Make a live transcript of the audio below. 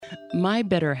My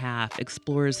Better Half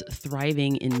explores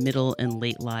thriving in middle and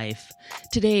late life.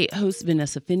 Today, host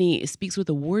Vanessa Finney speaks with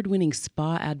award-winning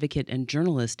spa advocate and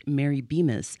journalist Mary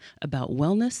Bemis about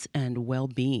wellness and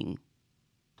well-being.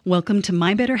 Welcome to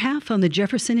My Better Half on the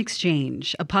Jefferson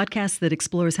Exchange, a podcast that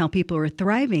explores how people are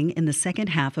thriving in the second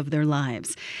half of their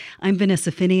lives. I'm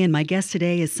Vanessa Finney, and my guest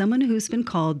today is someone who's been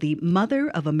called the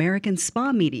mother of American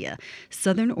spa media,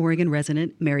 Southern Oregon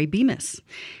resident Mary Bemis.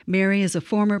 Mary is a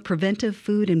former preventive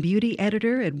food and beauty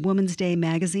editor at Woman's Day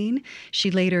magazine. She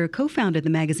later co-founded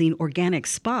the magazine Organic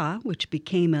Spa, which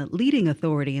became a leading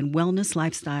authority in wellness,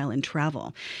 lifestyle, and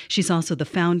travel. She's also the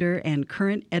founder and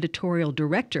current editorial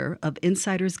director of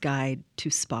Insider's Guide to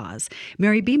Spas.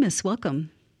 Mary Bemis,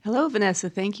 welcome. Hello, Vanessa.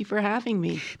 Thank you for having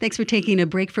me. Thanks for taking a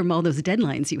break from all those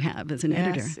deadlines you have as an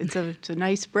editor. Yes, it's a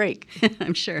nice break.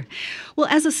 I'm sure. Well,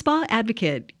 as a spa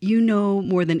advocate, you know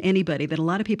more than anybody that a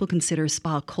lot of people consider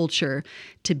spa culture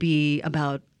to be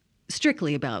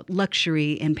strictly about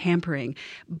luxury and pampering,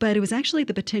 but it was actually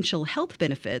the potential health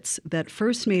benefits that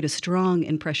first made a strong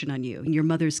impression on you, and your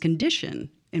mother's condition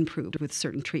improved with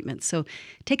certain treatments. So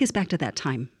take us back to that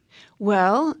time.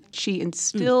 Well, she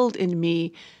instilled in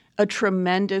me a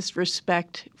tremendous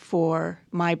respect for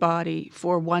my body,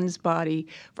 for one's body,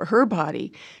 for her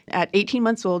body. At 18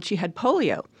 months old, she had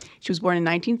polio. She was born in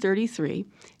 1933,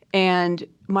 and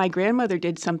my grandmother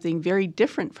did something very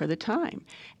different for the time,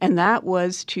 and that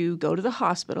was to go to the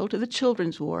hospital, to the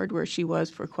children's ward, where she was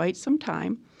for quite some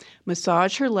time,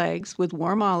 massage her legs with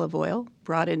warm olive oil,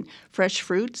 brought in fresh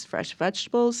fruits, fresh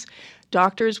vegetables.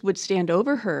 Doctors would stand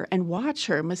over her and watch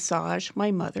her massage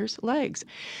my mother's legs.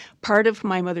 Part of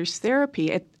my mother's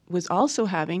therapy was also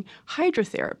having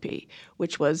hydrotherapy,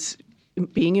 which was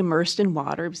being immersed in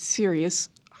water, serious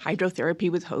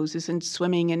hydrotherapy with hoses and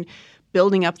swimming and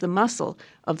building up the muscle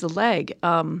of the leg.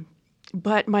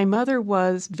 But my mother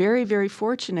was very, very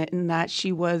fortunate in that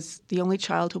she was the only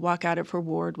child to walk out of her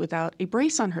ward without a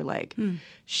brace on her leg.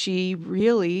 She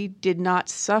really did not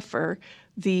suffer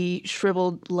the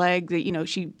shriveled leg that,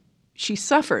 she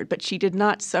suffered, but she did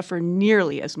not suffer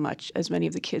nearly as much as many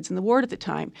of the kids in the ward at the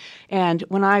time. And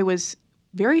when I was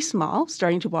very small,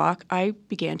 starting to walk, I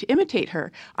began to imitate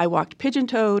her. I walked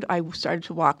pigeon-toed. I started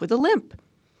to walk with a limp.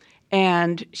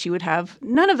 And she would have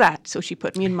none of that. So she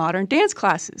put me in modern dance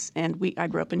classes. And I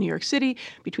grew up in New York City,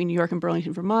 between New York and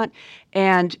Burlington, Vermont.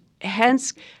 And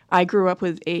hence, I grew up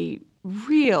with a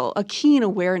keen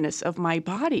awareness of my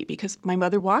body because my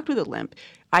mother walked with a limp.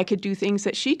 I could do things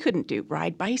that she couldn't do,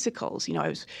 ride bicycles. I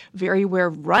was very aware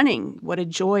of running, what a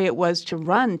joy it was to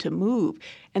run, to move.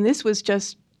 And this was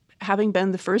just having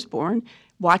been the firstborn,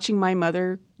 watching my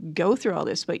mother go through all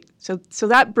this. But so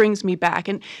that brings me back.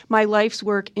 And my life's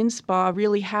work in spa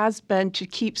really has been to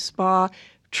keep spa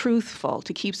truthful,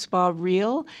 to keep spa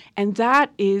real, and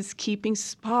that is keeping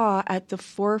spa at the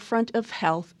forefront of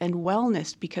health and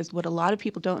wellness, because what a lot of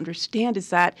people don't understand is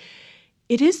that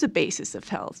it is the basis of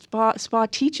health. Spa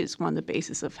teaches one the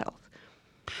basis of health.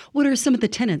 What are some of the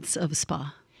tenets of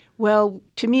spa? Well,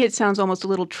 to me it sounds almost a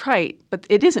little trite, but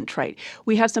it isn't trite.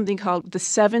 We have something called the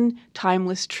 7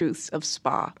 timeless truths of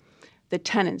spa. The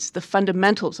tenets, the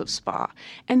fundamentals of spa.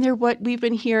 And they're what we've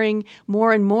been hearing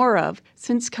more and more of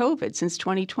since COVID, since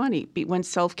 2020, when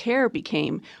self-care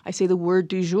became, I say, the word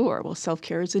du jour. Well,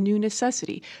 self-care is a new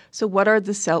necessity. So what are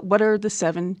the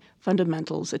 7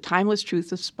 fundamentals, the timeless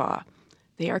truths of spa?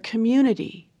 They are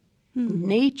community,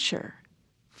 nature,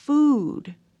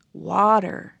 food,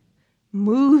 water,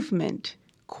 movement,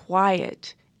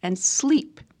 quiet, and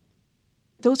sleep.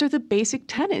 Those are the basic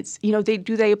tenets.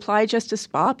 Do they apply just to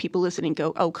spa? People listening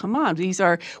go, oh, come on,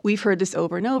 we've heard this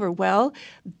over and over. Well,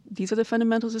 these are the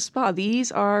fundamentals of spa.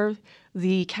 These are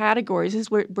the categories. This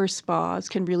is where spas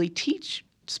can really teach.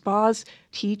 Spas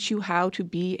teach you how to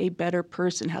be a better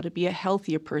person, how to be a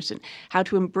healthier person, how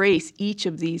to embrace each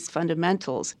of these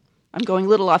fundamentals. I'm going a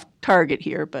little off target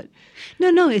here, but...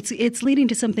 No, it's leading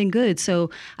to something good. So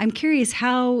I'm curious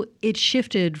how it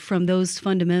shifted from those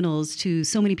fundamentals to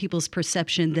so many people's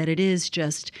perception that it is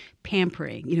just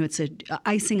pampering. It's a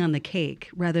icing on the cake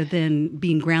rather than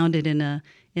being grounded in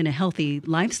a healthy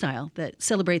lifestyle that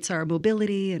celebrates our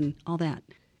mobility and all that.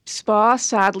 Spa,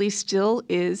 sadly, still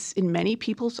is, in many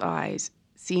people's eyes,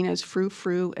 seen as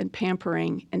frou-frou and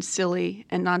pampering and silly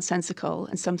and nonsensical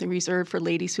and something reserved for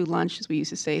ladies who lunch, as we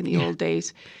used to say in the old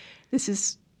days. This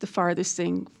is the farthest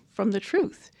thing from the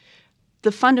truth.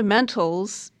 The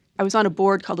fundamentals, I was on a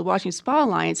board called the Washington Spa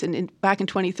Alliance, and back in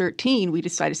 2013, we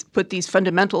decided to put these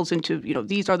fundamentals into,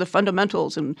 these are the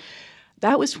fundamentals, and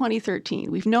that was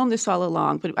 2013. We've known this all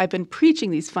along, but I've been preaching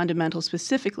these fundamentals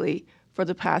specifically for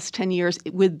the past 10 years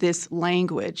with this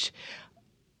language.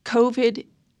 COVID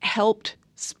helped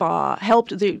spa,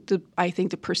 helped I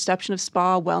think the perception of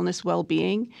spa, wellness,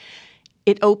 well-being.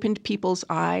 It opened people's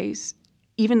eyes,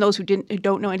 even those who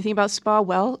don't know anything about spa.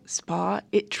 Well, spa,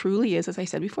 it truly is, as I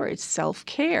said before, it's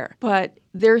self-care. But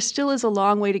there still is a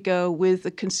long way to go with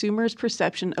the consumer's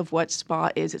perception of what spa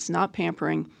is. It's not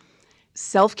pampering.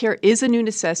 Self-care is a new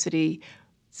necessity.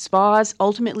 Spas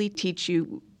ultimately teach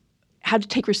you how to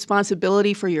take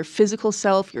responsibility for your physical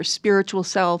self, your spiritual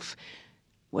self.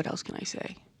 What else can I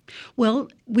say? Well,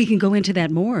 we can go into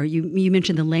that more. You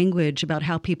mentioned the language about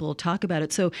how people talk about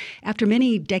it. So after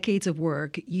many decades of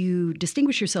work, you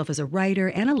distinguish yourself as a writer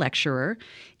and a lecturer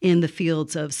in the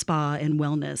fields of spa and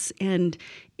wellness. And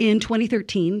in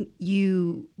 2013,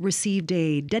 you received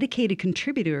a Dedicated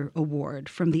Contributor Award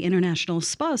from the International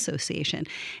Spa Association.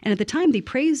 And at the time, they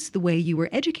praised the way you were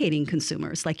educating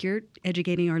consumers, like you're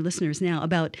educating our listeners now,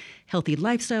 about healthy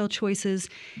lifestyle choices.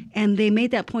 And they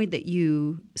made that point that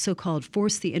you so-called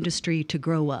forced the industry to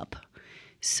grow up.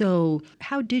 So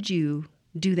how did you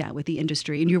do that with the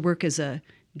industry in your work as a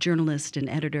journalist and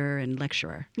editor and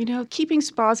lecturer? Keeping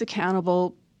spas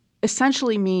accountable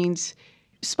essentially means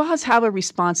spas have a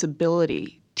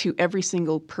responsibility to every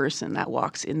single person that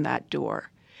walks in that door.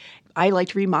 I like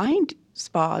to remind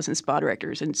spas and spa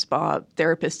directors and spa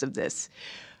therapists of this.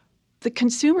 The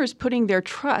consumer is putting their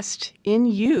trust in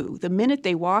you the minute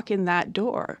they walk in that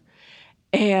door.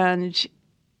 And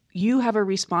you have a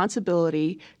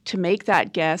responsibility to make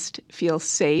that guest feel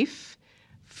safe,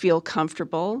 feel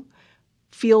comfortable,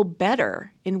 feel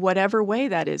better in whatever way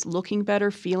that is, looking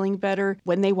better, feeling better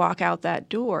when they walk out that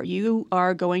door. You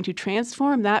are going to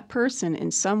transform that person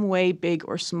in some way, big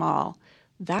or small.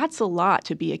 That's a lot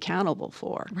to be accountable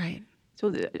for. Right.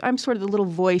 So I'm sort of the little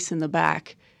voice in the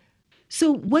back.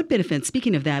 So what benefits,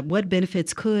 speaking of that, what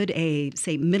benefits could a,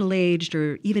 say, middle-aged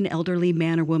or even elderly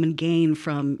man or woman gain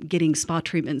from getting spa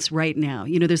treatments right now?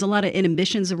 There's a lot of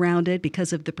inhibitions around it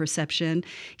because of the perception.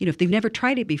 If they've never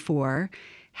tried it before,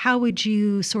 how would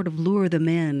you sort of lure them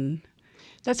in?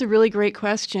 That's a really great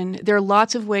question. There are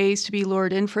lots of ways to be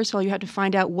lured in. First of all, you have to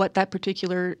find out what that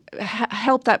particular,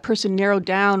 help that person narrow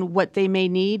down what they may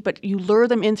need, but you lure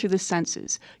them in through the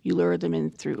senses. You lure them in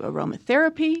through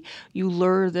aromatherapy. You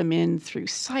lure them in through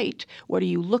sight. What are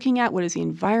you looking at? What is the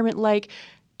environment like?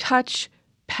 Touch,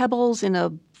 pebbles in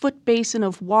a foot basin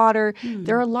of water.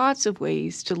 There are lots of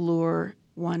ways to lure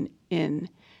one in.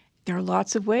 There are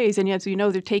lots of ways. And as you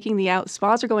know, they're taking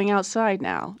spas are going outside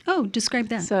now. Oh, describe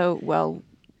that. So,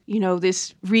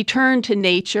 this return to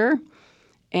nature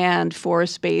and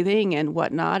forest bathing and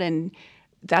whatnot. And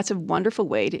that's a wonderful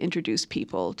way to introduce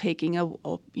people, creating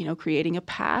a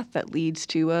path that leads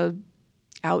to a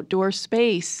outdoor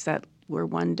space where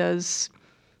one does,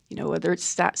 whether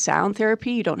it's sound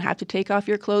therapy, you don't have to take off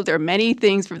your clothes. There are many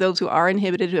things for those who are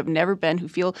inhibited, who have never been, who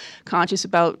feel conscious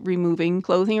about removing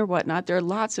clothing or whatnot. There are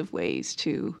lots of ways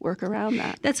to work around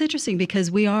that. That's interesting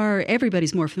because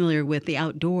everybody's more familiar with the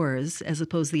outdoors as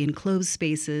opposed to the enclosed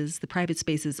spaces, the private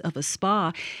spaces of a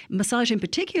spa. Massage in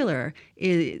particular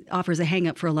offers a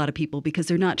hang-up for a lot of people because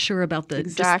they're not sure about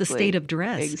just the state of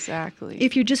dress. Exactly.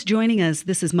 If you're just joining us,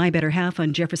 this is My Better Half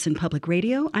on Jefferson Public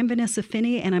Radio. I'm Vanessa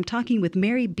Finney, and I'm talking with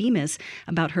Mary Bemis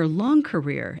about her long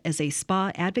career as a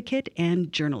spa advocate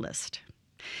and journalist.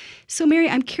 So, Mary,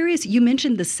 I'm curious, you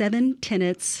mentioned the 7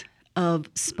 tenets of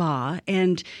spa,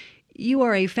 and you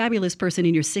are a fabulous person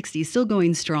in your 60s, still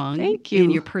going strong. Thank you. In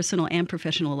your personal and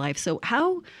professional life. So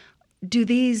how do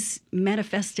these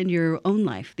manifest in your own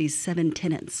life, these 7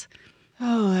 tenets?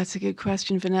 Oh, that's a good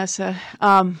question, Vanessa.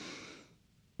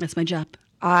 That's my job.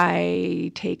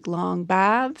 I take long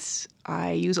baths.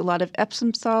 I use a lot of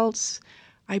Epsom salts.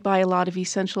 I buy a lot of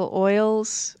essential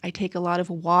oils. I take a lot of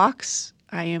walks.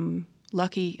 I am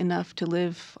lucky enough to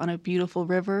live on a beautiful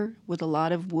river with a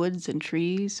lot of woods and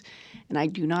trees, and I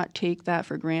do not take that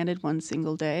for granted one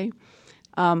single day.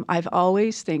 I've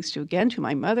always, thanks to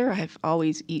my mother, I've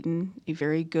always eaten a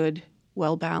very good,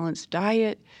 well-balanced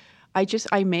diet.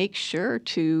 I make sure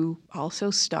to also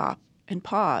stop and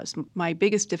pause. My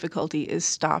biggest difficulty is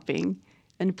stopping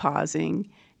and pausing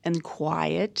and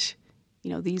quiet.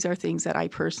 These are things that I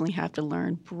personally have to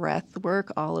learn. Breath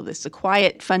work, all of this. The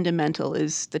quiet fundamental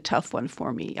is the tough one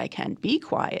for me. I can be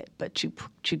quiet, but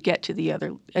to get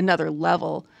to another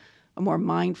level, a more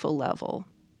mindful level,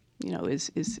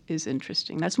 is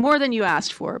interesting. That's more than you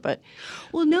asked for, but...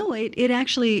 Well, no,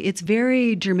 it's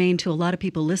very germane to a lot of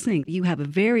people listening. You have a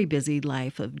very busy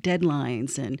life of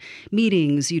deadlines and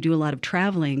meetings. You do a lot of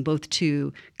traveling, both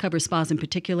to cover spas in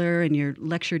particular and your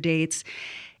lecture dates.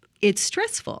 It's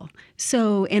stressful.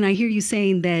 So, and I hear you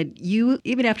saying that you,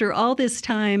 even after all this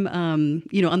time, on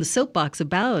the soapbox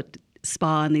about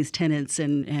spa and these tenets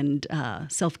and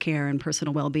self-care and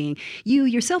personal well-being, you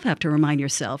yourself have to remind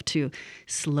yourself to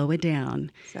slow it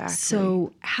down. Exactly.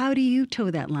 So how do you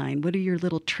toe that line? What are your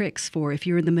little tricks for if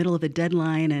you're in the middle of a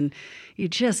deadline and you're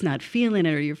just not feeling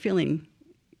it, or you're feeling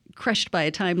crushed by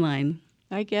a timeline?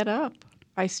 I get up.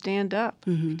 I stand up,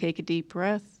 take a deep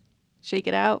breath, shake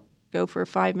it out, go for a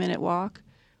 5-minute walk.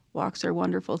 Walks are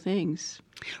wonderful things.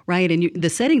 Right, and the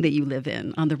setting that you live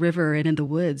in, on the river and in the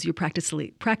woods, you're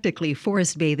practically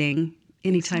forest bathing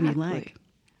anytime you like.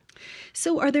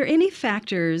 So are there any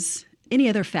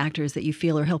other factors that you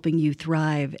feel are helping you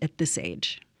thrive at this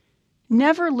age?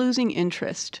 Never losing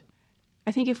interest.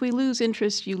 I think if we lose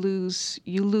interest, you lose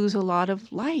a lot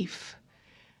of life.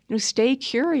 Stay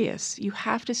curious. You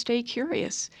have to stay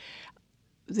curious.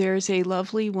 There's a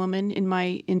lovely woman in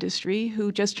my industry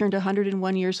who just turned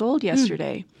 101 years old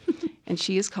yesterday, and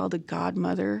she is called the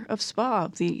godmother of spa,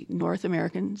 of the North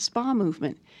American spa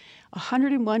movement.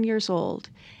 101 years old.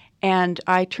 And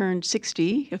I turned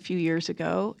 60 a few years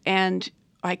ago, and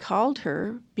I called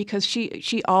her because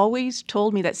she always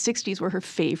told me that 60s were her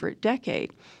favorite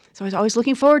decade. So I was always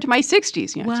looking forward to my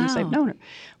 60s, Wow. since I've known her.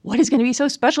 What is going to be so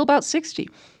special about 60?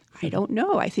 I don't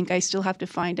know. I think I still have to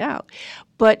find out.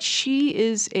 But she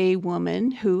is a woman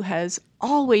who has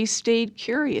always stayed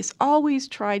curious, always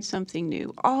tried something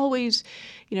new, always,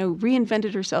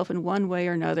 reinvented herself in one way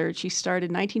or another. She started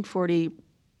in 1940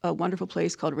 a wonderful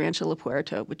place called Rancho La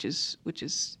Puerta, which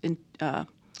is in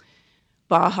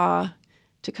Baja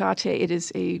Tecate. It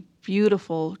is a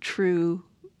beautiful, true.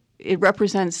 It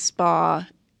represents spa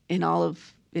in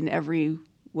every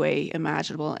way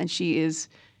imaginable, and she is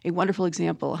a wonderful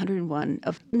example, 101,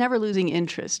 of never losing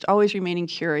interest, always remaining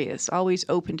curious, always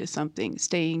open to something,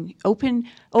 staying open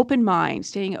mind,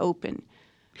 staying open.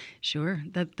 Sure,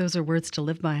 those are words to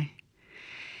live by.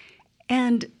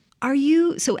 And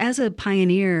so as a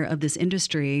pioneer of this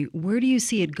industry, where do you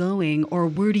see it going, or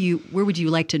where would you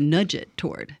like to nudge it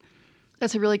toward?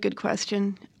 That's a really good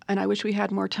question, and I wish we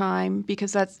had more time,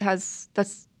 because that's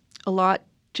a lot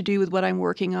to do with what I'm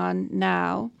working on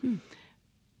now.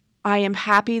 I am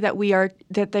happy that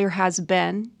there has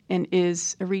been and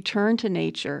is a return to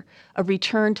nature, a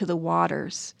return to the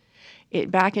waters.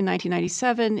 Back in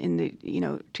 1997, in the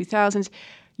 2000s,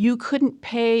 you couldn't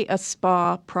pay a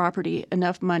spa property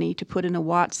enough money to put in a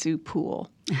Watsu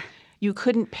pool. You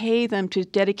couldn't pay them to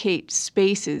dedicate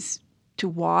spaces to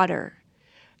water.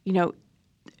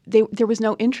 There was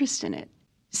no interest in it.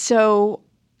 So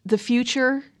the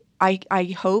future,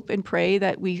 I hope and pray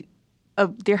that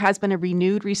there has been a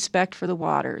renewed respect for the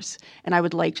waters, and I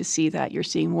would like to see that. You're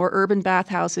seeing more urban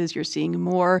bathhouses. You're seeing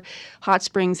more hot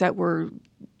springs that were,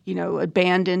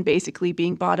 abandoned, basically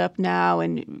being bought up now,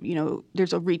 and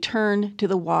there's a return to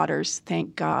the waters.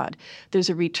 Thank God. There's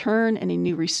a return and a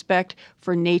new respect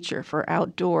for nature, for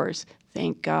outdoors.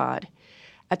 Thank God.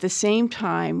 At the same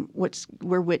time,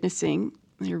 we're witnessing,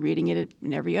 you're reading it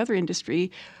in every other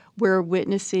industry, we're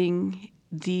witnessing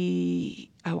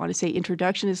I want to say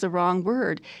introduction is the wrong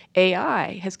word.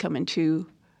 AI has come into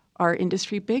our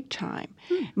industry big time.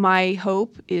 My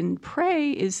hope and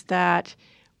pray is that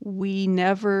we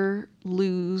never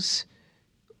lose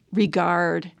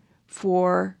regard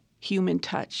for human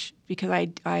touch, because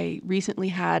I recently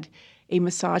had a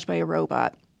massage by a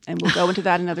robot, and we'll go into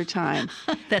that another time.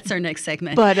 That's our next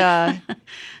segment. But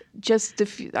just the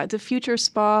future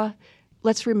spa,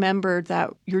 let's remember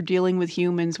that you're dealing with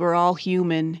humans. We're all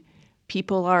human.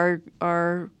 People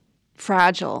are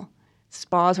fragile.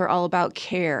 Spas are all about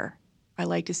care. I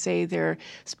like to say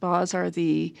spas are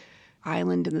the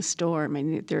island in the storm,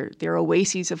 and they're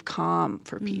oases of calm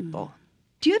for people.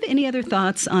 Do you have any other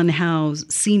thoughts on how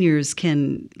seniors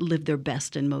can live their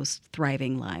best and most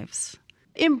thriving lives?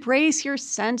 Embrace your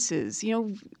senses.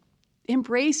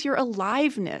 Embrace your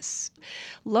aliveness.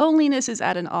 Loneliness is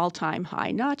at an all-time high,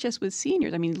 not just with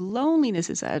seniors. Loneliness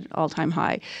is at an all-time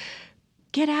high.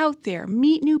 Get out there.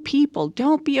 Meet new people.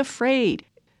 Don't be afraid.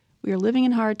 We are living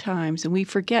in hard times, and you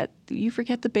forget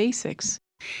the basics.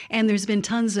 And there's been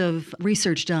tons of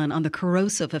research done on the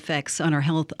corrosive effects on our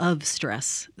health of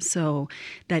stress. So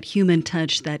that human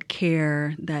touch, that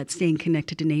care, that staying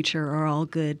connected to nature are all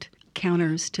good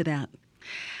counters to that.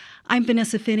 I'm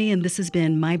Vanessa Finney, and this has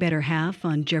been My Better Half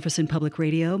on Jefferson Public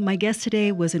Radio. My guest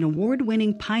today was an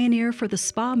award-winning pioneer for the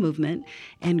spa movement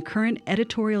and current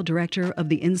editorial director of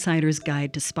The Insider's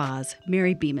Guide to Spas,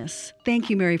 Mary Bemis. Thank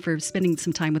you, Mary, for spending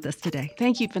some time with us today.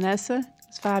 Thank you, Vanessa.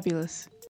 It's fabulous.